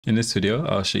In this video,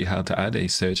 I'll show you how to add a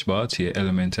search bar to your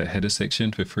Elementor header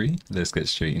section for free. Let's get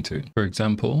straight into it. For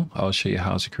example, I'll show you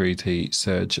how to create a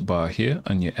search bar here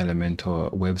on your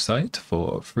Elementor website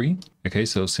for free. Okay,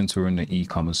 so since we're in the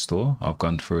e-commerce store, I've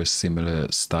gone for a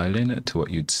similar styling to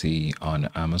what you'd see on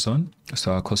Amazon.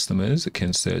 So our customers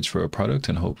can search for a product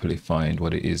and hopefully find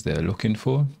what it is they're looking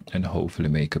for and hopefully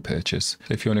make a purchase.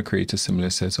 If you want to create a similar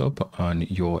setup on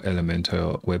your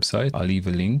Elementor website, I'll leave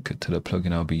a link to the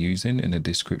plugin I'll be using in the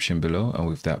description below. And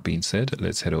with that being said,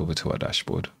 let's head over to our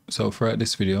dashboard. So throughout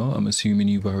this video, I'm assuming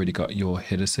you've already got your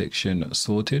header section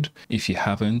sorted. If you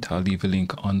haven't, I'll leave a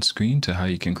link on screen to how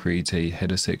you can create a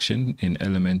header section in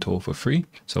Elementor for free.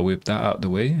 So with that out the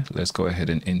way, let's go ahead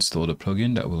and install the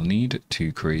plugin that we'll need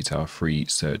to create our free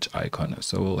search icon.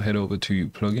 So we'll head over to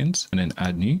plugins and then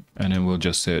add new, and then we'll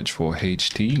just search for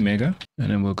HT Mega,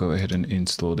 and then we'll go ahead and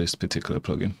install this particular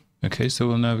plugin. Okay, so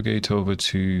we'll navigate over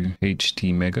to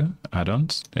HT Mega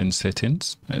add-ons and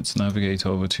settings. Let's navigate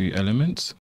over to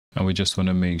elements. And we just want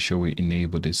to make sure we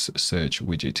enable this search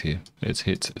widget here. Let's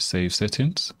hit save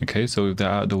settings. Okay, so with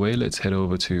that out of the way, let's head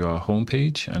over to our home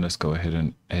page and let's go ahead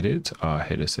and edit our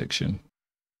header section.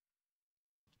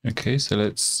 Okay, so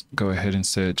let's go ahead and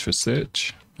search for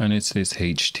search. And it's this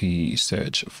HT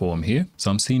search form here.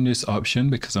 So I'm seeing this option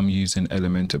because I'm using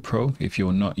Elementor Pro. If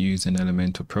you're not using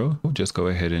Elementor Pro, just go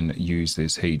ahead and use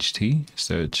this HT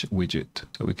search widget.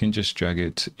 So we can just drag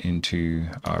it into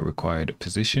our required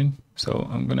position. So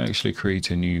I'm going to actually create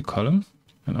a new column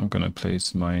and I'm going to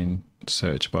place my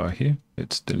search bar here.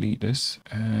 Let's delete this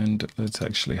and let's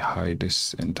actually hide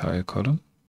this entire column.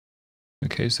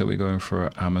 Okay, so we're going for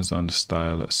an Amazon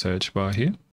style search bar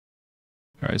here.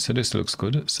 All right, so this looks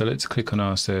good. So let's click on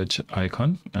our search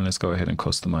icon and let's go ahead and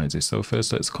customize it. So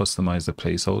first, let's customize the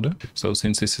placeholder. So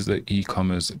since this is an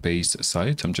e-commerce based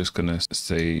site, I'm just going to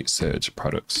say search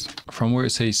products. From where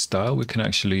it says style, we can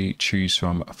actually choose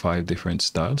from 5 different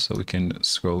styles. So we can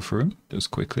scroll through just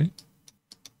quickly.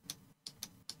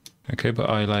 Okay, but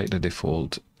I like the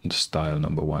default style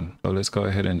number 1. So let's go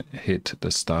ahead and hit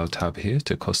the style tab here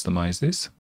to customize this.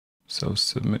 So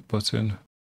submit button.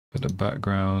 For the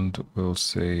background, we'll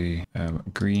say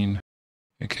green.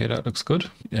 Okay, that looks good.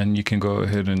 And you can go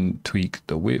ahead and tweak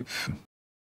the width.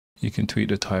 You can tweak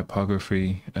the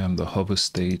typography, the hover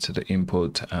state, the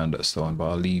input, and so on.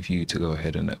 But I'll leave you to go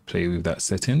ahead and play with that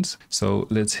settings. So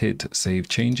let's hit save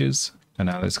changes. And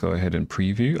now let's go ahead and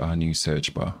preview our new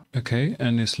search bar. Okay,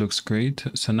 and this looks great.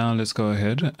 So now let's go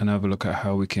ahead and have a look at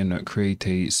how we can create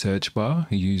a search bar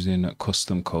using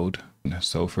custom code.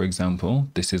 So for example,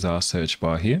 this is our search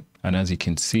bar here. And as you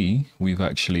can see, we've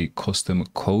actually custom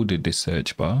coded this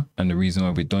search bar. And the reason why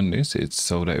we've done this is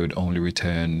so that it would only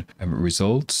return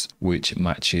results which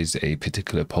matches a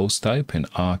particular post type. In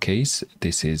our case,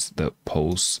 this is the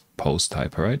post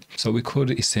type, all right? So we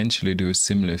could essentially do a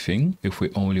similar thing if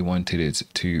we only wanted it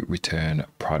to return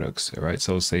products, all right?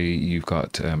 So say you've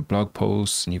got blog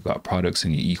posts and you've got products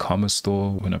in your e-commerce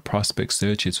store. When a prospect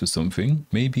searches for something,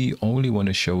 maybe you only want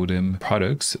to show them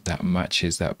products that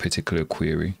matches that particular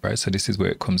query, right? So this is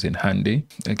where it comes in handy.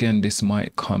 Again, this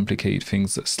might complicate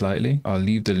things slightly. I'll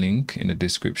leave the link in the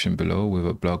description below with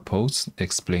a blog post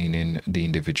explaining the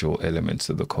individual elements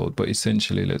of the code. But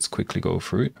essentially, let's quickly go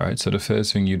through it. All right, so the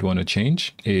first thing you'd want to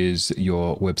change is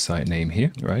your website name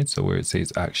here, right? So where it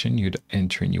says action, you'd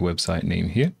enter in your website name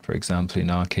here. For example, in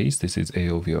our case, this is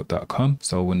aovup.com.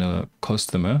 So when a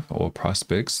customer or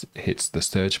prospects hits the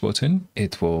search button,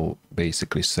 it will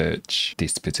basically search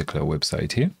this particular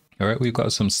website here. All right, we've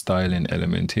got some styling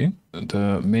element here.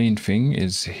 The main thing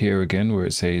is here again, where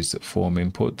it says form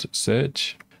input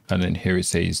search. And then here it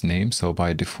says name. So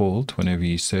by default, whenever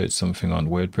you search something on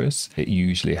WordPress, it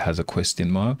usually has a question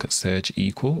mark, search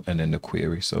equal, and then the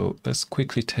query. So let's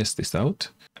quickly test this out.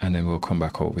 And then we'll come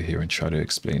back over here and try to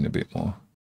explain a bit more.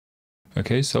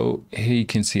 Okay, so here you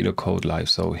can see the code live.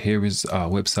 So here is our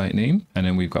website name, and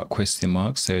then we've got question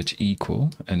mark, search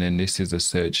equal, and then this is a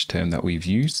search term that we've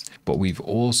used, but we've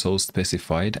also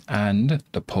specified, and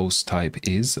the post type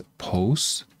is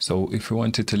post. So if we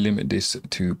wanted to limit this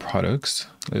to products,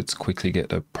 let's quickly get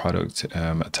the product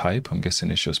type. I'm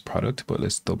guessing it's just product, but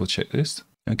let's double check this.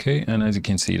 Okay, and as you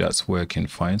can see, that's working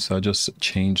fine. So I just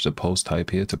changed the post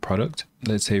type here to product.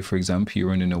 Let's say, for example, you're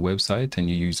running a website and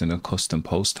you're using a custom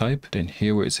post type. Then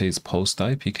here where it says post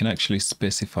type, you can actually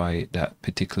specify that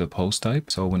particular post type.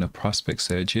 So when a prospect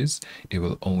searches, it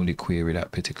will only query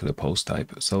that particular post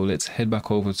type. So let's head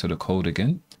back over to the code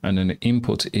again. And then the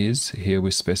input is here we're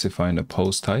specifying the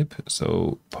post type.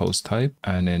 So post type,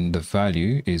 and then the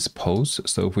value is post.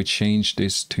 So if we change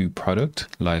this to product,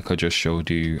 like I just showed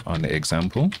you on the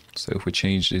example. So if we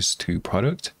change this to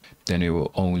product, then it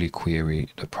will only query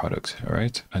the product. All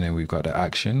right. And then we've got the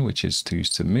action, which is to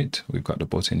submit. We've got the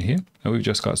button here, and we've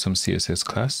just got some CSS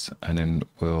class, and then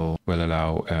we'll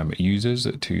allow users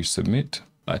to submit.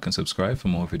 Like and subscribe for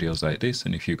more videos like this.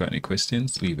 And if you've got any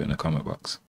questions, leave it in the comment box.